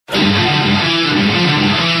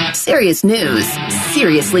Serious news,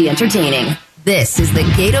 seriously entertaining. This is the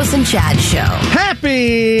Gatos and Chad Show.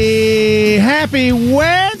 Happy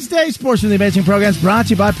Wednesday. Sports from the Amazing Programs brought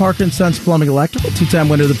to you by Parker & Sons Plumbing Electrical, two-time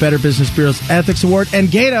winner of the Better Business Bureau's Ethics Award.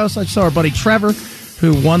 And Gatos, I saw our buddy Trevor,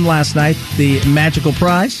 who won last night the magical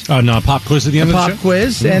prize. No, pop quiz at the end of the show? Pop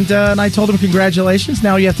quiz. And I told him congratulations.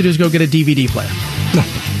 Now all you have to do is go get a DVD player.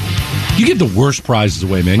 You give the worst prizes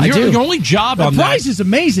away, man. Your only job on that. The prize is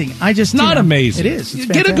amazing. It's not amazing. It is. It's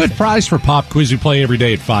get a good prize for pop quiz you play every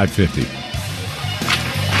day at $5.50.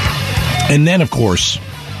 And then, of course,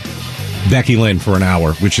 Becky Lynn for an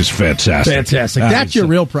hour, which is fantastic. Fantastic. That's your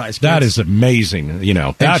real prize, kids. That is amazing. You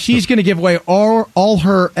know, and she's going to give away all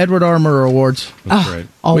her Edward Armour awards. That's great.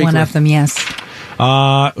 All one of them, yes.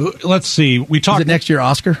 Let's see. We talked. Is it next year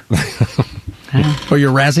Oscar? Or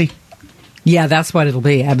your Razzie? Yeah, that's what it'll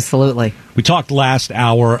be. Absolutely. We talked last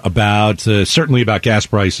hour about certainly about gas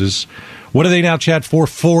prices. What are they now, Chad?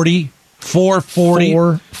 $4.40.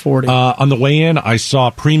 $4.40. On the way in, I saw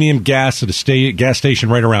premium gas at a gas station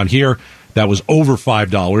right around here that was over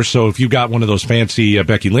 $5. So if you got one of those fancy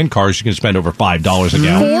Becky Lynn cars, you can spend over $5 a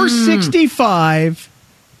gallon. $4.65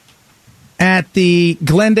 at the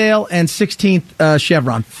Glendale and 16th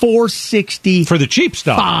Chevron. $4.60 for the cheap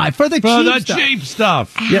stuff. For the cheap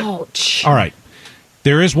stuff. Ouch. Yep. All right.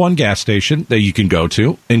 There is one gas station that you can go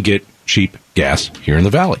to and get cheap gas here in the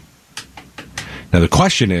Valley. Now the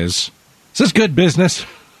question is this good business?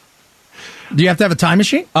 Do you have to have a time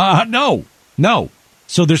machine? No.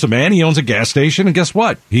 So there's a man, he owns a gas station, and guess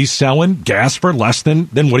what? He's selling gas for less than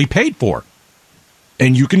what he paid for.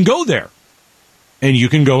 And you can go there. And you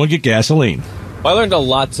can go and get gasoline. I learned a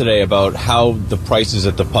lot today about how the prices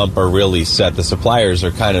at the pump are really set. The suppliers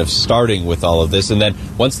are kind of starting with all of this. And then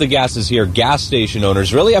once the gas is here, gas station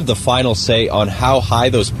owners really have the final say on how high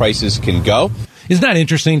those prices can go. Isn't that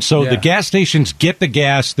interesting? So the gas stations get the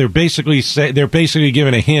gas. They're basically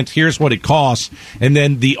given a hint. Here's what it costs, and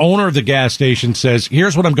then the owner of the gas station says,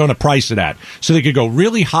 "Here's what I'm going to price it at." So they could go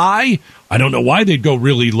really high. I don't know why they'd go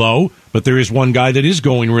really low, but there is one guy that is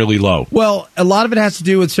going really low. Well, a lot of it has to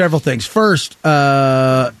do with several things. First,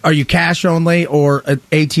 are you cash only or an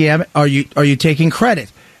ATM? Are you taking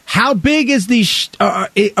credit? How big is the? Are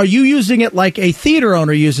you using it like a theater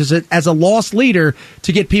owner uses it as a loss leader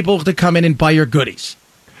to get people to come in and buy your goodies?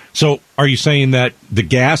 So, are you saying that the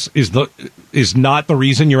gas is not the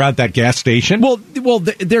reason you're at that gas station? Well,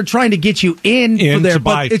 they're trying to get you in for their,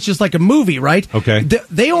 but it's just like a movie, right? Okay.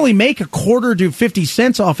 They only make a quarter to 50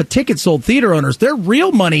 cents off a ticket sold theater owners. Their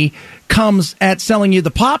real money comes at selling you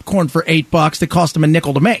the popcorn for $8 that cost them a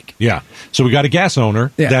nickel to make. Yeah. So we got a gas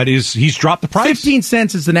owner he's dropped the price. 15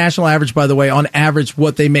 cents is the national average, by the way, on average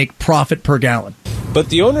what they make profit per gallon. But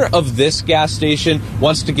the owner of this gas station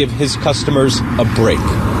wants to give his customers a break.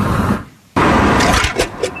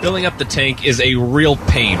 Filling up the tank is a real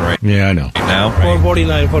pain right now.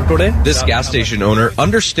 $4.49 for today. This gas station owner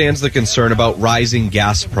understands the concern about rising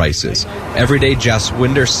gas prices. Every day,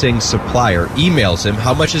 Jaswinder Singh's supplier emails him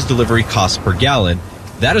how much his delivery costs per gallon.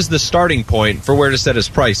 That is the starting point for where to set his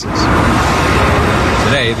prices.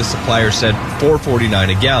 Today, the supplier said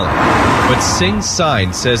 $4.49 a gallon, but Singh's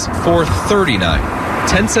sign says $4.39,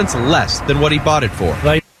 10 cents less than what he bought it for.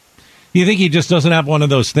 Right. You think he just doesn't have one of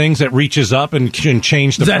those things that reaches up and can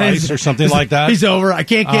change the price or something like that? He's over. I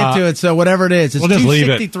can't get to it, so whatever it is, it's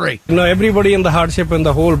 $2.63. Everybody in the hardship in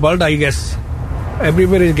the whole world, I guess.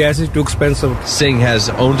 Everywhere gas is too expensive. Singh has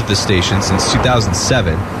owned the station since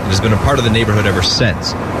 2007 and has been a part of the neighborhood ever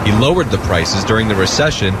since. He lowered the prices during the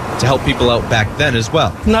recession to help people out back then as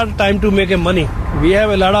well. It's not time to make money. We have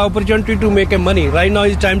a lot of opportunity to make money. Right now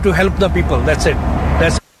it's time to help the people. That's it.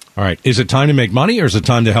 All right. Is it time to make money or is it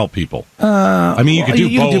time to help people? I mean, you could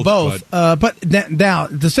do both. But now,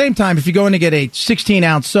 at the same time, if you go in to get a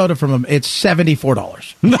 16-ounce soda from them, it's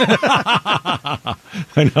 $74.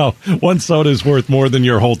 I know. One soda is worth more than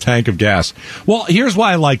your whole tank of gas. Well, here's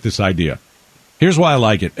why I like this idea. Here's why I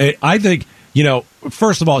like it. I think,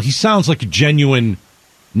 first of all, he sounds like a genuinely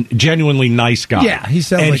nice guy. Yeah, he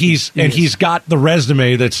sounds like he's got the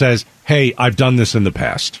resume that says, "Hey, I've done this in the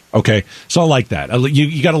past." Okay, so I like that.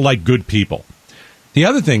 You got to like good people. The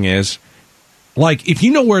other thing is, like, if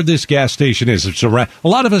you know where this gas station is, it's around. A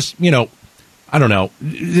lot of us, I don't know.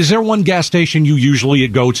 Is there one gas station you usually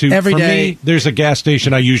go to? Every day. Me, there's a gas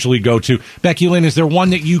station I usually go to. Becky Lynn, is there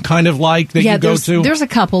one that you kind of like that you go to? There's a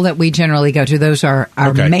couple that we generally go to. Those are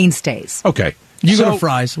our mainstays. Okay. You go to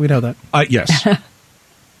Fry's. We know that. Yes.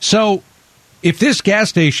 So, if this gas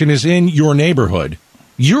station is in your neighborhood,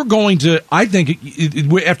 you're going to, I think,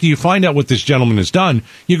 after you find out what this gentleman has done,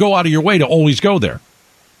 you go out of your way to always go there.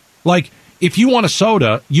 Like, if you want a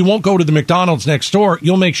soda, you won't go to the McDonald's next door.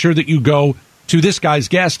 You'll make sure that you go to this guy's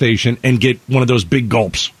gas station and get one of those big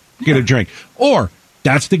gulps, get a drink. Or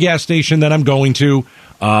that's the gas station that I'm going to,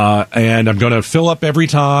 and I'm going to fill up every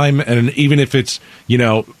time. And even if it's,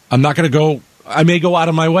 I'm not going to go, I may go out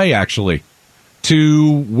of my way, actually,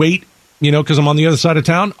 to wait, because I'm on the other side of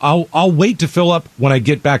town. I'll wait to fill up when I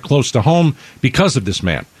get back close to home because of this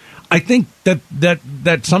man. I think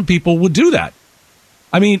that some people would do that.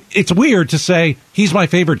 I mean, it's weird to say he's my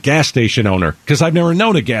favorite gas station owner because I've never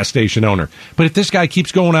known a gas station owner. But if this guy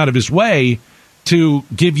keeps going out of his way to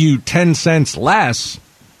give you 10 cents less,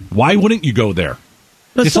 why wouldn't you go there?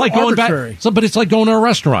 That's it's so like arbitrary. going back, but it's like going to a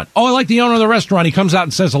restaurant. Oh, I like the owner of the restaurant. He comes out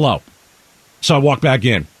and says hello. So I walk back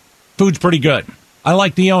in. Food's pretty good. I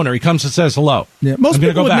like the owner. He comes and says hello. Yeah, most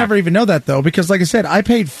people would never even know that, though, because, like I said, I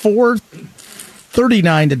paid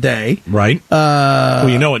 $4.39 today. Right. Well,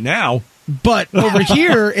 you know it now. But over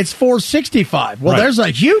here, it's $4.65. Well, there's a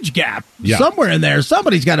huge gap somewhere in there.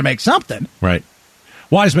 Somebody's got to make something. Right.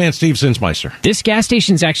 Wise man Steve Zinsmeister. This gas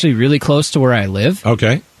station's actually really close to where I live.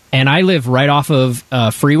 Okay. And I live right off of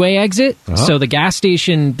a freeway exit. So the gas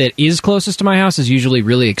station that is closest to my house is usually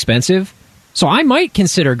really expensive. So I might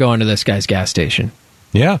consider going to this guy's gas station.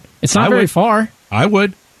 Yeah. It's not very far. I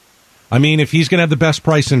would. I mean, if he's going to have the best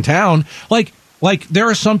price in town, like there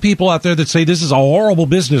are some people out there that say this is a horrible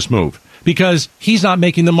business move because he's not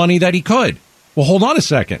making the money that he could. Well, hold on a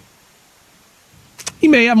second. He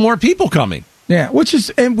may have more people coming. Yeah,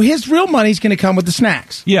 and his real money's going to come with the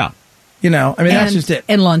snacks. Yeah. That's just it.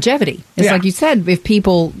 And longevity. It's like you said, if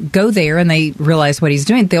people go there and they realize what he's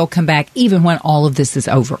doing, they'll come back even when all of this is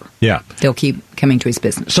over. Yeah. They'll keep coming to his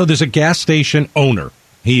business. So there's a gas station owner.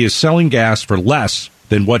 He is selling gas for less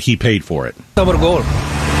than what he paid for it. Our goal.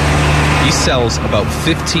 He sells about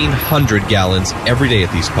 1,500 gallons every day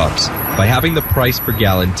at these pumps. By having the price per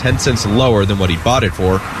gallon 10 cents lower than what he bought it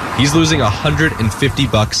for, he's losing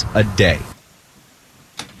 $150 a day.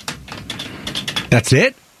 That's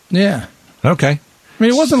it? Yeah. Okay. I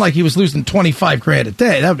mean, it wasn't like he was losing $25,000 a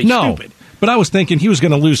day. That would be stupid. But I was thinking he was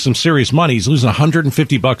going to lose some serious money. He's losing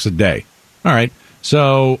 $150 a day. All right.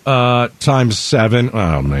 So times 7.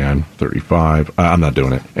 Oh, man. 35. I'm not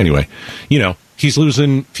doing it. Anyway, he's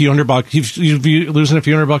losing a few $100. He's losing a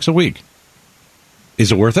few $100 a week.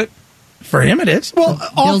 Is it worth it? For him, it is. Well,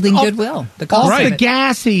 building goodwill. Off the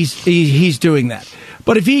gas, he's doing that.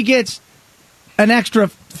 But if he gets an extra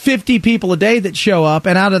 50 people a day that show up,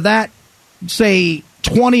 and out of that, say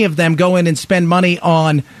 20 of them go in and spend money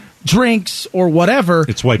on drinks or whatever,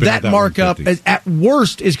 it's wiping that markup at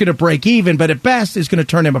worst is going to break even, but at best is going to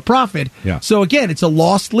turn him a profit. Yeah. So again, it's a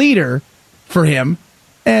lost leader for him,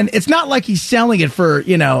 and it's not like he's selling it for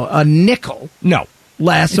a nickel. No.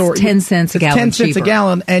 Less, it's or 10 cents a gallon. 10 cents cheaper. A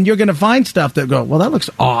gallon, and you're going to find stuff that go, well, that looks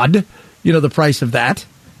odd. The price of that.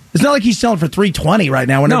 It's not like he's selling for $3.20 right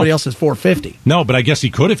now when everybody else is $4.50. No, but I guess he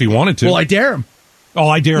could if he wanted to. Well, I dare him. Oh,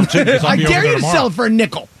 I dare him too. I dare you to sell it for a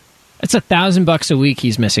nickel. That's $1,000 a week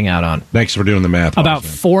he's missing out on. Thanks for doing the math. About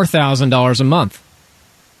 $4,000 a month.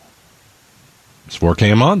 It's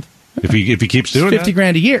 $4,000 a month if he keeps doing $50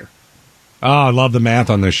 grand a year. Oh, I love the math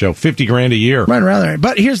on this show. $50 grand a year. Right around there.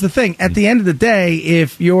 But here's the thing: at the end of the day,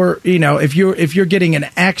 if you're getting an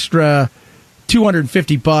extra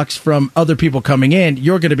 $250 from other people coming in,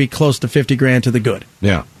 you're going to be close to $50 grand to the good.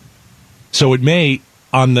 Yeah. So it may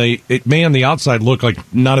on the outside look like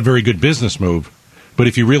not a very good business move, but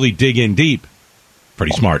if you really dig in deep,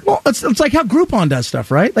 pretty smart. Well, it's like how Groupon does stuff,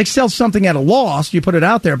 right? Like sell something at a loss, you put it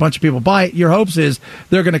out there, a bunch of people buy it. Your hopes is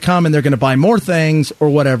they're going to come and they're going to buy more things or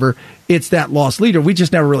whatever. It's that lost leader. We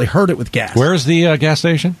just never really heard it with gas. Where is the gas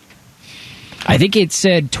station? I think it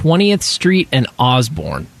said 20th Street and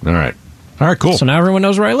Osborne. All right, cool. So now everyone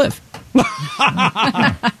knows where I live.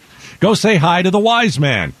 Go say hi to the wise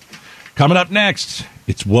man. Coming up next,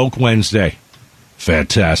 it's Woke Wednesday.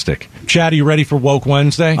 Fantastic. Chad, are you ready for Woke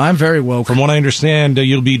Wednesday? I'm very woke. From what I understand,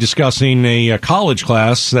 you'll be discussing a college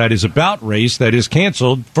class that is about race that is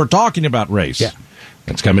canceled for talking about race. Yeah.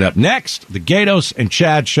 That's coming up next. The Gatos and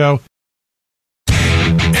Chad Show.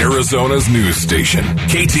 Arizona's news station,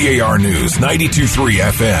 KTAR News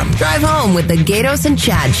 92.3 FM. Drive home with the Gatos and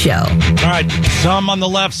Chad Show. All right, some on the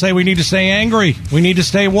left say we need to stay angry. We need to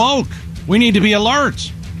stay woke. We need to be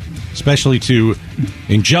alert, especially to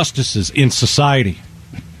injustices in society.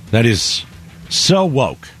 That is so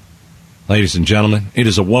woke. Ladies and gentlemen, it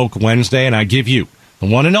is a Woke Wednesday, and I give you the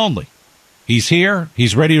one and only. He's here.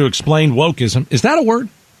 He's ready to explain wokeism. Is that a word?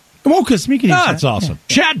 Well, because speaking of that's awesome.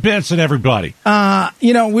 Chad Benson, everybody.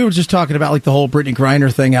 We were just talking about like the whole Brittany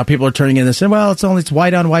Griner thing, how people are turning in this and, well, it's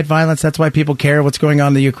white on white violence. That's why people care what's going on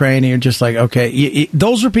in the Ukraine. And you're just like, okay,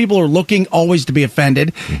 those are people who are looking always to be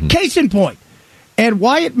offended. Mm-hmm. Case in point. And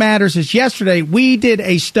why it matters is yesterday we did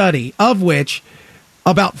a study of which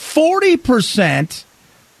about 40%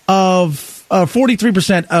 of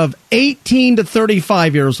 43% of 18 to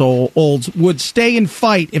 35 years olds would stay and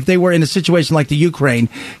fight if they were in a situation like the Ukraine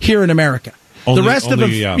here in America. The rest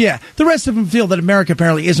of them feel that America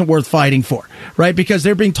apparently isn't worth fighting for, right? Because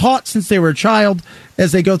they're being taught since they were a child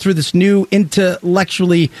as they go through this new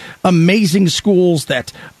intellectually amazing schools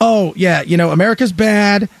that, America's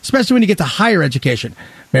bad, especially when you get to higher education.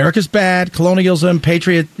 America's bad, colonialism,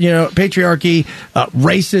 patriarchy,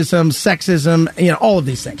 racism, sexism, all of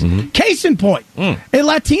these things. Mm-hmm. Case in point, a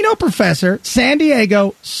Latino professor, San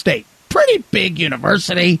Diego State, pretty big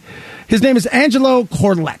university. His name is Angelo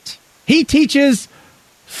Corlett. He teaches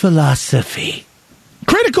philosophy.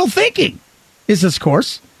 Critical thinking is his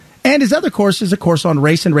course. And his other course is a course on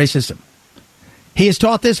race and racism. He has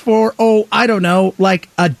taught this for, like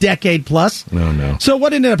a decade plus. Oh, no. So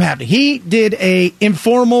what ended up happening? He did a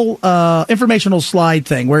informal informational slide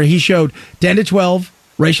thing where he showed 10 to 12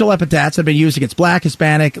 racial epithets that have been used against black,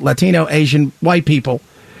 Hispanic, Latino, Asian, white people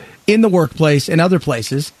in the workplace and other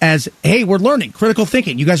places as, hey, we're learning critical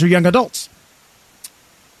thinking. You guys are young adults.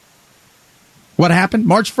 What happened?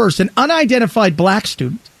 March 1st, an unidentified black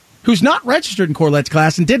student who's not registered in Corlett's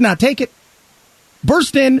class and did not take it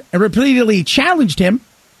burst in and repeatedly challenged him.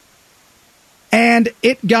 And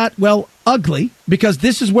it got, ugly because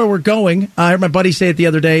this is where we're going. I heard my buddy say it the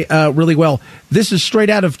other day really well. This is straight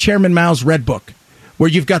out of Chairman Mao's Red Book, where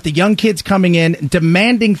you've got the young kids coming in,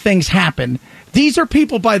 demanding things happen. These are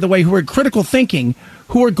people, by the way, who are critical thinking,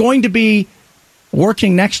 who are going to be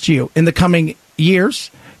working next to you in the coming years.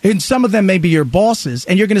 And some of them may be your bosses,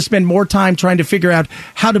 and you're going to spend more time trying to figure out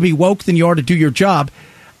how to be woke than you are to do your job.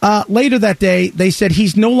 Later that day, they said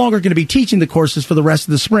he's no longer going to be teaching the courses for the rest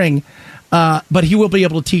of the spring, but he will be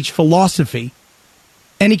able to teach philosophy.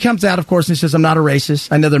 And he comes out, of course, and he says, I'm not a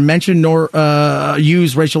racist. I neither mention nor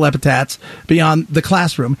use racial epithets beyond the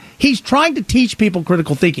classroom. He's trying to teach people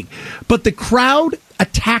critical thinking. But the crowd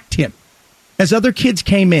attacked him as other kids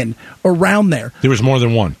came in around there. There was more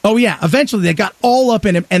than one. Oh, yeah. Eventually, they got all up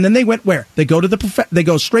in him, and then they went where? They go to they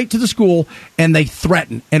go straight to the school, and they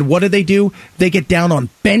threaten. And what do? They get down on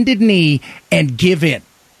bended knee and give in.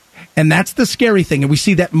 And that's the scary thing, and we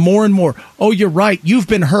see that more and more. Oh, you're right. You've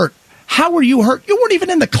been hurt. How were you hurt? You weren't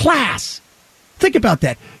even in the class. Think about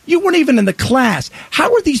that. You weren't even in the class.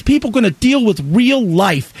 How are these people going to deal with real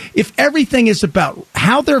life if everything is about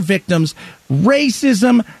how they're victims,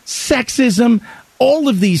 racism, sexism, all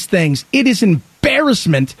of these things? It is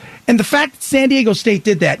embarrassment. And the fact that San Diego State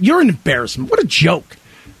did that, you're an embarrassment. What a joke.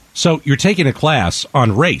 So you're taking a class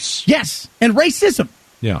on race. Yes, and racism.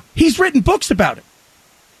 Yeah. He's written books about it.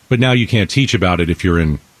 But now you can't teach about it if you're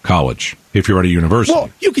in college, if you're at a university. Well,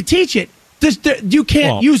 you could teach it. You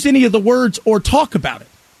can't use any of the words or talk about it.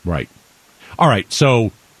 Right. All right.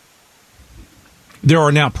 So there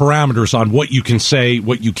are now parameters on what you can say,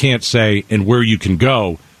 what you can't say, and where you can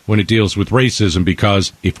go when it deals with racism.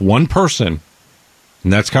 Because if one person,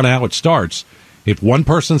 and that's kind of how it starts, if one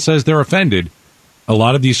person says they're offended, a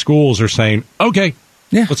lot of these schools are saying, okay,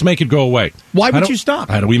 let's make it go away. Why would you stop?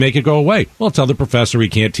 How do we make it go away? Well, tell the professor he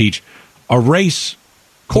can't teach a race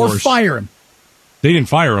course. Or fire him. They didn't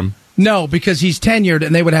fire him. No, because he's tenured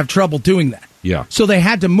and they would have trouble doing that. Yeah. So they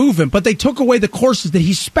had to move him, but they took away the courses that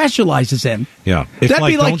he specializes in. Yeah. That'd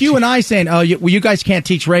be like you and I saying, you guys can't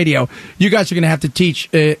teach radio. You guys are going to have to teach,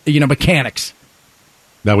 mechanics.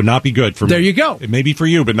 That would not be good for me. There you go. It may be for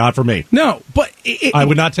you, but not for me. No, but... I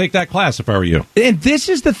would not take that class if I were you. And this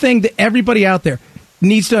is the thing that everybody out there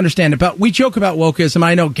needs to understand about. We joke about wokeism.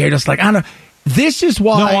 I know Gato's like, I don't know. This is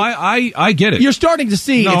why... No, I get it. You're starting to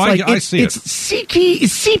see. No, I see it. It's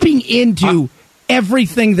seeping into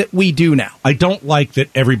everything that we do now. I don't like that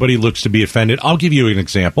everybody looks to be offended. I'll give you an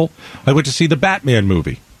example. I went to see the Batman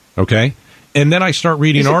movie, okay? And then I start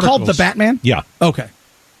reading articles. Is it called The Batman? Yeah. Okay.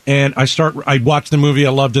 And I watched the movie.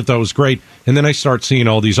 I loved it. That was great. And then I start seeing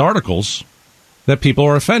all these articles that people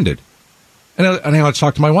are offended. And I let's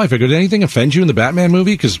talk to my wife. I go, did anything offend you in the Batman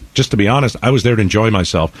movie? Because just to be honest, I was there to enjoy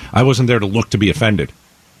myself. I wasn't there to look to be offended.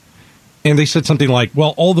 And they said something like,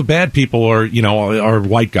 well, all the bad people are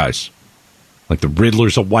white guys. Like the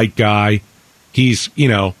Riddler's a white guy. He's,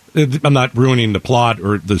 I'm not ruining the plot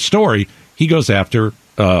or the story. He goes after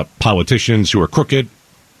politicians who are crooked,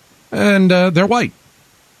 and they're white.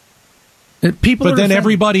 But then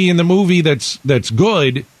everybody in the movie that's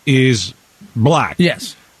good is black.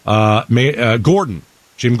 Yes.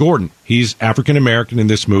 Jim Gordon, he's African American in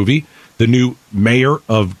this movie. The new mayor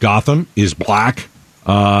of Gotham is black,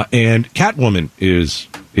 and Catwoman is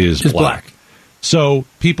black. So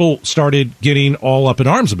people started getting all up in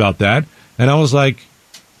arms about that, and I was like,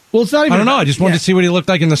 well, it's not even. I don't know. I just wanted to see what he looked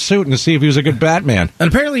like in the suit and to see if he was a good Batman. And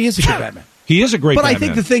apparently, he is a good Batman. He is a great Batman. But I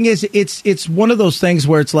think the thing is, it's one of those things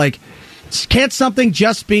where it's like, can't something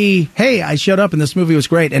just be, hey, I showed up and this movie was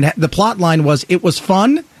great, and the plot line was it was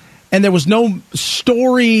fun, and there was no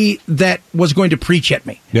story that was going to preach at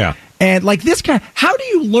me. Yeah. And like this kind, how do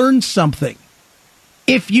you learn something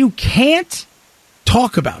if you can't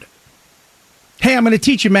talk about it? Hey, I'm going to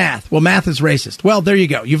teach you math. Well, math is racist. Well, there you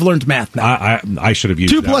go. You've learned math now. I should have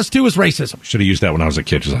used 2 that. + 2 is racism. Should have used that when I was a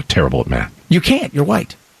kid because I was terrible at math. You can't. You're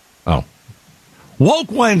white. Oh.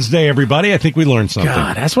 Woke Wednesday, everybody. I think we learned something.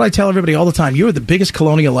 God, that's what I tell everybody all the time. You are the biggest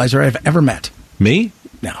colonializer I've ever met. Me?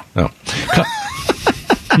 No. Oh.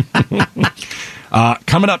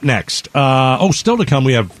 Coming up next. Still to come,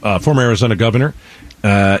 we have former Arizona Governor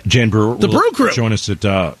Jan Brewer. The Brew Crew. Join us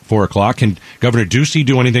at 4 o'clock. Can Governor Ducey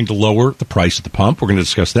do anything to lower the price at the pump? We're going to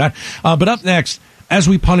discuss that. But up next, as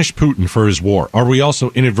we punish Putin for his war, are we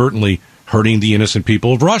also inadvertently hurting the innocent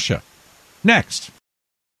people of Russia? Next.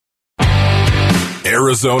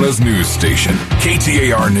 Arizona's news station,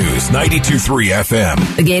 KTAR News 92.3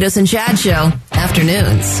 FM. The Gatos and Chad Show,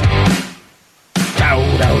 afternoons.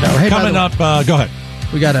 Hey, Coming up, go ahead.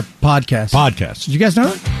 We got a podcast. Did you guys know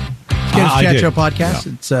that? Gatos I Chat did. Show podcast.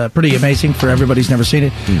 Yeah. It's pretty amazing for everybody who's never seen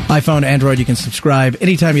it. iPhone, Android, you can subscribe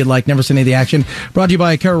anytime you'd like. Never seen any of the action. Brought to you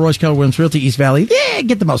by Carol Royce, Keller Williams Realty, East Valley. Yeah,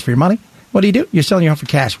 get the most for your money. What do? You're selling your home for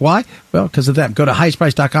cash. Why? Well, because of them. Go to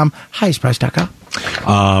highestprice.com,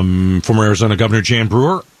 highestprice.com. Former Arizona Governor Jan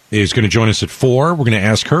Brewer is going to join us at 4. We're going to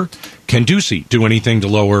ask her, can Ducey do anything to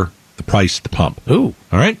lower the price at the pump? Ooh.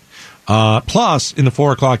 All right. Plus, in the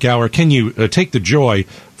 4 o'clock hour, can you take the joy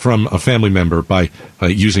from a family member by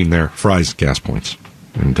using their Fry's gas points?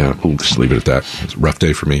 And we'll just leave it at that. It was a rough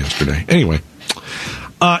day for me yesterday. Anyway,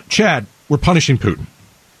 Chad, we're punishing Putin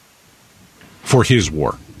for his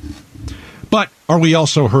war. But are we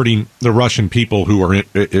also hurting the Russian people who are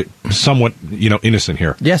somewhat, innocent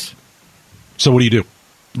here? Yes. So what do you do?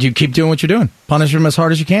 You keep doing what you're doing. Punish them as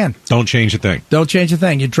hard as you can. Don't change a thing. Don't change a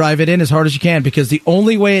thing. You drive it in as hard as you can, because the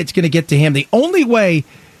only way it's going to get to him, the only way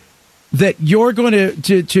that you're going to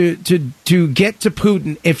get to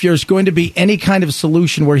Putin, if there's going to be any kind of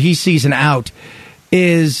solution where he sees an out,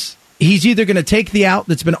 is he's either going to take the out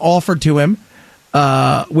that's been offered to him,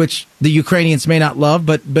 which the Ukrainians may not love,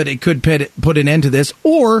 but it could put an end to this,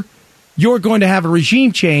 or you're going to have a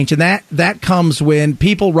regime change, and that comes when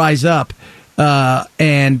people rise up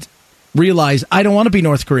and realize, I don't want to be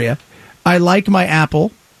North Korea. I like my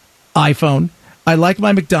Apple, iPhone. I like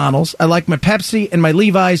my McDonald's. I like my Pepsi and my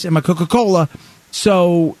Levi's and my Coca-Cola.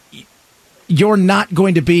 So you're not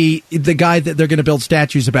going to be the guy that they're going to build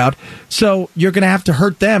statues about. So you're going to have to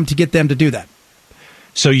hurt them to get them to do that.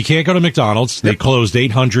 So you can't go to McDonald's. They closed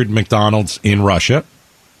 800 McDonald's in Russia.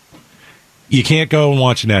 You can't go and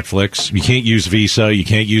watch Netflix. You can't use Visa. You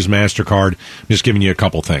can't use MasterCard. I'm just giving you a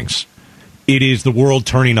couple things. It is the world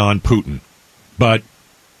turning on Putin, but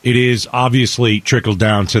it is obviously trickled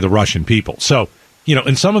down to the Russian people. So,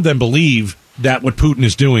 and some of them believe that what Putin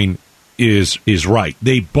is doing is right.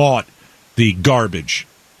 They bought the garbage.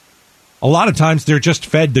 A lot of times they're just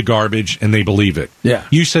fed the garbage and they believe it. Yeah.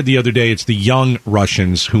 You said the other day it's the young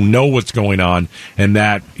Russians who know what's going on and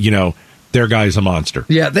that, their guy's a monster.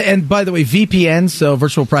 Yeah, and by the way, VPNs, so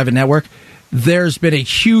virtual private network, there's been a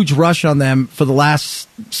huge rush on them for the last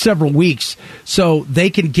several weeks, so they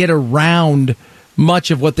can get around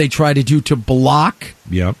much of what they try to do to block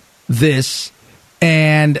this,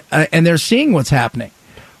 and they're seeing what's happening.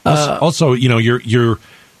 Also, you're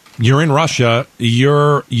in Russia,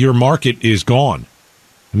 your market is gone.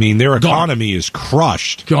 I mean, their economy is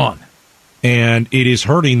crushed, gone, and it is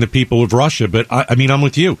hurting the people of Russia. But I'm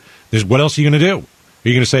with you. What else are you going to do? Are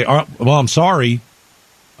you going to say, well, I'm sorry,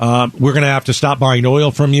 we're going to have to stop buying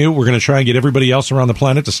oil from you. We're going to try and get everybody else around the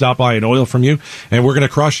planet to stop buying oil from you, and we're going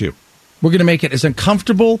to crush you. We're going to make it as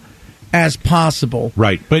uncomfortable as possible.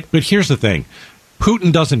 Right. But here's the thing.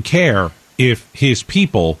 Putin doesn't care if his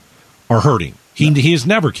people are hurting. He has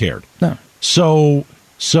never cared. No. So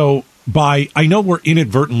I know we're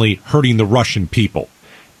inadvertently hurting the Russian people,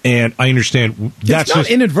 and I understand that's it's not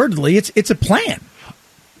inadvertently. It's a plan.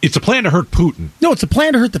 It's a plan to hurt Putin. No, it's a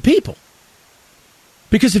plan to hurt the people.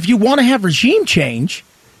 Because if you want to have regime change,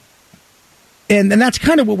 and that's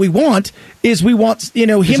kind of what we want, is we want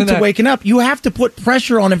him to waken up. You have to put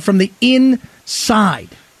pressure on him from the inside.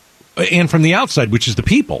 And from the outside, which is the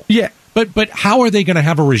people. Yeah. But how are they going to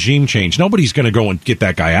have a regime change? Nobody's going to go and get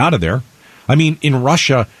that guy out of there. I mean, in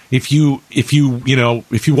Russia, if you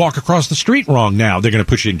walk across the street wrong now, they're going to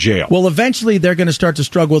put you in jail. Well, eventually they're going to start to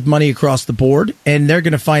struggle with money across the board, and they're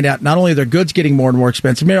going to find out not only are their goods getting more and more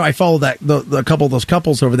expensive. You know, I follow the couple of those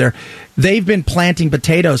couples over there. They've been planting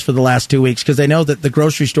potatoes for the last 2 weeks because they know that the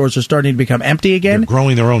grocery stores are starting to become empty again. They're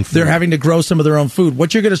growing their own food. They're having to grow some of their own food.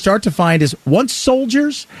 What you're going to start to find is once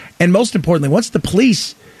soldiers, and most importantly, once the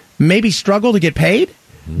police maybe struggle to get paid,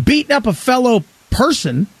 beating up a fellow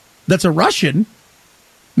person that's a Russian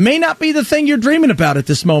may not be the thing you're dreaming about at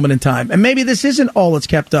this moment in time. And maybe this isn't all it's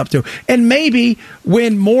kept up to. And maybe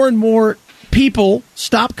when more and more people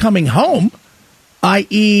stop coming home,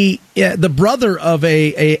 i.e., the brother of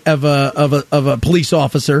a police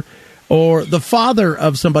officer or the father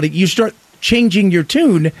of somebody, you start changing your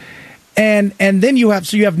tune. And then you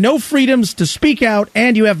have no freedoms to speak out,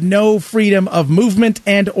 and you have no freedom of movement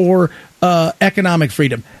and or economic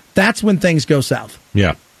freedom. That's when things go south.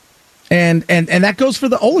 Yeah. And that goes for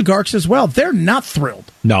the oligarchs as well. They're not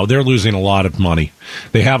thrilled. No, they're losing a lot of money.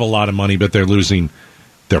 They have a lot of money, but they're losing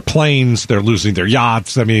their planes. They're losing their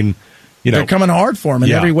yachts. I mean, they're coming hard for them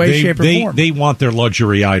in every way, shape, or form. They want their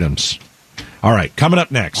luxury items. All right, coming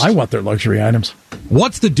up next. I want their luxury items.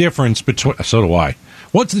 What's the difference between... So do I.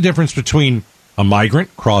 What's the difference between a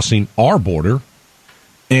migrant crossing our border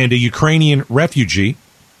and a Ukrainian refugee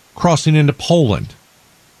crossing into Poland?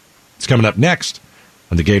 It's coming up next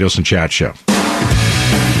on the Gatos and Chad Show.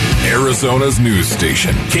 Arizona's news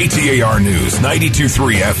station, KTAR News,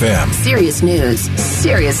 92.3 FM. Serious news,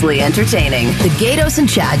 seriously entertaining. The Gatos and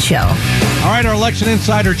Chad Show. All right, our election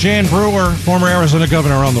insider, Jan Brewer, former Arizona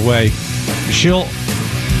governor, on the way. She'll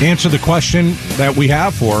answer the question that we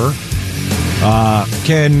have for her.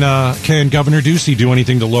 Can Governor Ducey do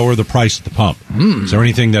anything to lower the price at the pump? Is there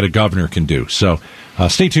anything that a governor can do? So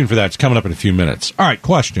stay tuned for that. It's coming up in a few minutes. All right,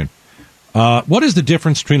 question. What is the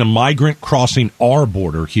difference between a migrant crossing our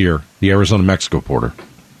border here, the Arizona-Mexico border,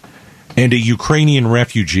 and a Ukrainian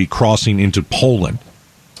refugee crossing into Poland?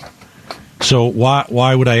 So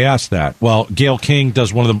why would I ask that? Well, Gayle King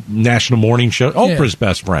does one of the national morning shows, Oprah's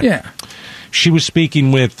best friend. Yeah. She was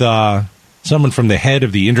speaking with someone from the head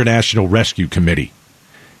of the International Rescue Committee.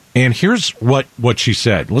 And here's what she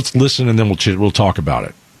said. Let's listen, and then we'll talk about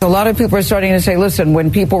it. A lot of people are starting to say, listen, when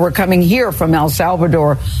people were coming here from El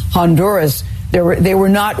Salvador, Honduras, they were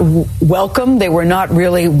not welcome. They were not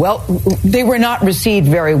really they were not received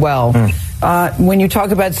very well. When you talk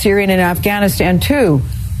about Syria and Afghanistan, too,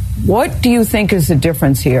 what do you think is the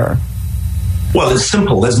difference here? Well, it's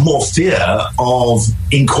simple. There's more fear of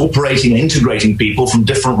incorporating and integrating people from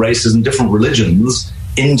different races and different religions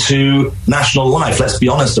into national life. Let's be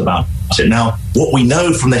honest about it. Now, what we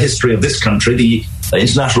know from the history of this country, the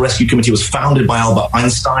International Rescue Committee was founded by Albert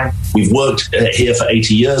Einstein. We've worked here for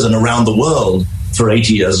 80 years and around the world for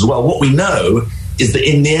 80 years as well. What we know is that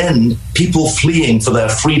in the end, people fleeing for their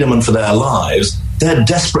freedom and for their lives, they're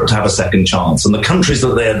desperate to have a second chance. And the countries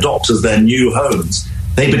that they adopt as their new homes,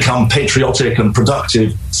 they become patriotic and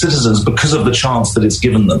productive citizens because of the chance that it's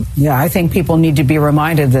given them. Yeah, I think people need to be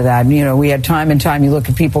reminded of that. You know, we had time and time, you look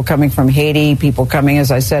at people coming from Haiti, people coming,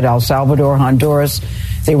 as I said, El Salvador, Honduras.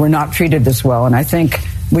 They were not treated this well. And I think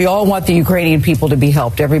we all want the Ukrainian people to be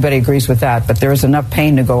helped. Everybody agrees with that. But there is enough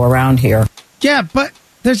pain to go around here. Yeah, but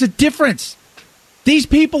there's a difference. These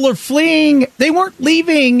people are fleeing. They weren't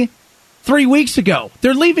leaving 3 weeks ago.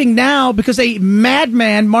 They're leaving now because a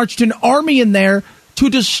madman marched an army in there to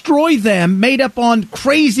destroy them, made up on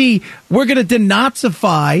crazy, we're going to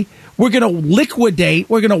denazify, we're going to liquidate,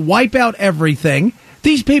 we're going to wipe out everything.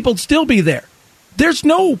 These people would still be there. There's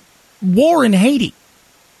no war in Haiti.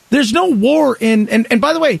 There's no war in, and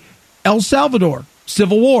by the way, El Salvador,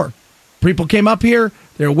 civil war. People came up here,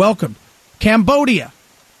 they're welcomed. Cambodia,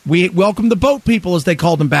 we welcomed the boat people, as they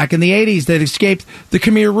called them back in the 80s, that escaped the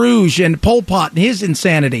Khmer Rouge and Pol Pot and his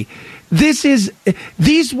insanity.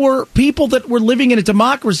 These were people that were living in a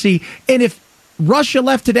democracy, and if Russia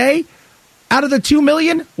left today, out of the 2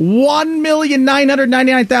 million,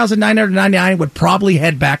 1,999,999 would probably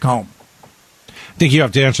head back home. I think you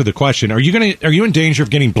have to answer the question. Are you in danger of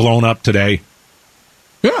getting blown up today?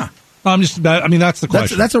 Yeah. That's the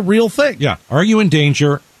question. That's a real thing. Yeah. Are you in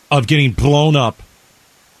danger of getting blown up?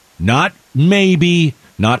 Not maybe,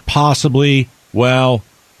 not possibly. Well,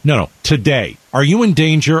 no. Today. Are you in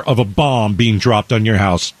danger of a bomb being dropped on your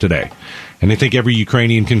house today? And I think every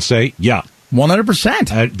Ukrainian can say, yeah.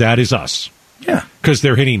 100%. That is us. Yeah. Because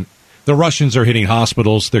the Russians are hitting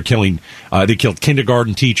hospitals. They're killing, they killed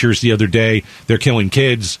kindergarten teachers the other day. They're killing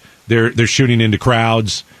kids. They're shooting into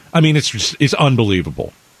crowds. I mean, it's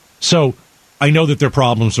unbelievable. So I know that there are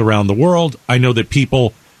problems around the world. I know that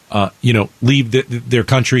people, leave their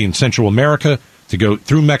country in Central America to go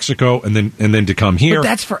through Mexico and then to come here. But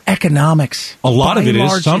that's for economics. A lot of it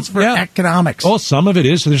is. It's for economics. Oh, some of it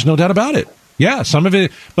is. There's no doubt about it. Yeah, some of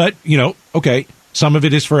it. But, okay, some of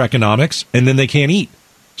it is for economics, and then they can't eat.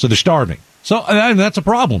 So they're starving. So that's a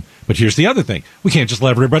problem. But here's the other thing. We can't just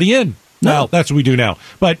let everybody in. No. Well, that's what we do now.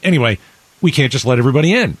 But anyway, we can't just let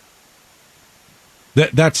everybody in.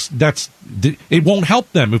 That's it won't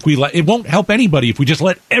help them if it won't help anybody if we just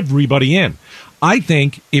let everybody in. I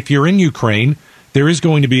think if you're in Ukraine, there is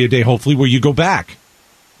going to be a day, hopefully, where you go back.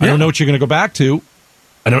 I don't know what you're going to go back to.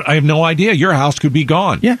 I have no idea. Your house could be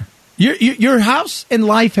gone. Yeah. Your house and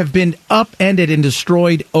life have been upended and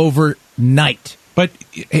destroyed overnight. But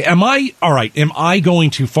am I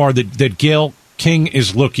going too far that Gayle King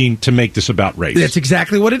is looking to make this about race? That's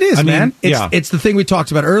exactly what it is, man. It's the thing we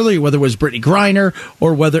talked about earlier, whether it was Brittany Griner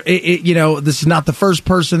or whether, this is not the first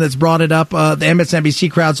person that's brought it up. The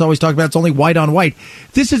MSNBC crowd's always talking about it's only white on white.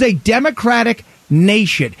 This is a democratic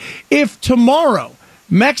nation. If tomorrow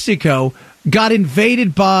Mexico got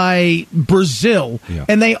invaded by Brazil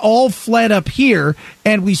and they all fled up here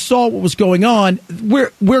and we saw what was going on,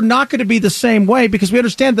 we're not going to be the same way because we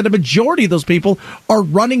understand that a majority of those people are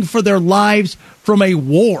running for their lives from a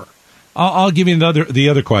war. I'll give you the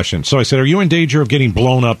other question. So I said, are you in danger of getting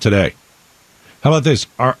blown up today? How about this?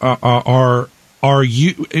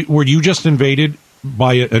 Were you just invaded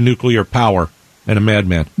by a nuclear power and a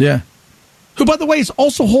madman? Yeah. Who, by the way, is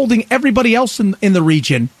also holding everybody else in the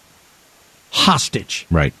region hostage.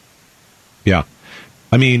 Right. Yeah.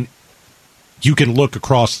 I mean, you can look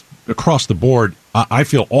across the board. I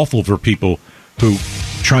feel awful for people who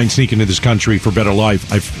try and sneak into this country for better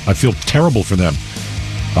life. I feel terrible for them.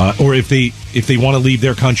 Or if they want to leave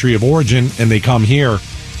their country of origin and they come here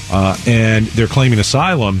and they're claiming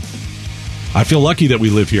asylum, I feel lucky that we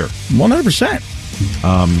live here.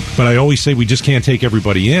 100%. But I always say we just can't take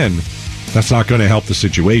everybody in. That's not going to help the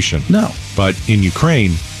situation. No. But in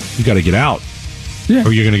Ukraine, you got to get out,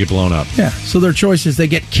 or you're going to get blown up. Yeah. So their choice is they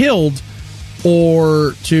get killed,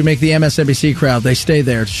 or to make the MSNBC crowd, they stay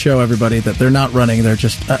there to show everybody that they're not running. They're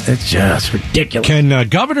just it's just ridiculous. Can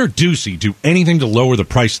Governor Ducey do anything to lower the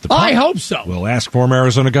price of the pump? I hope so. We'll ask former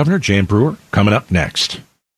Arizona Governor Jan Brewer coming up next.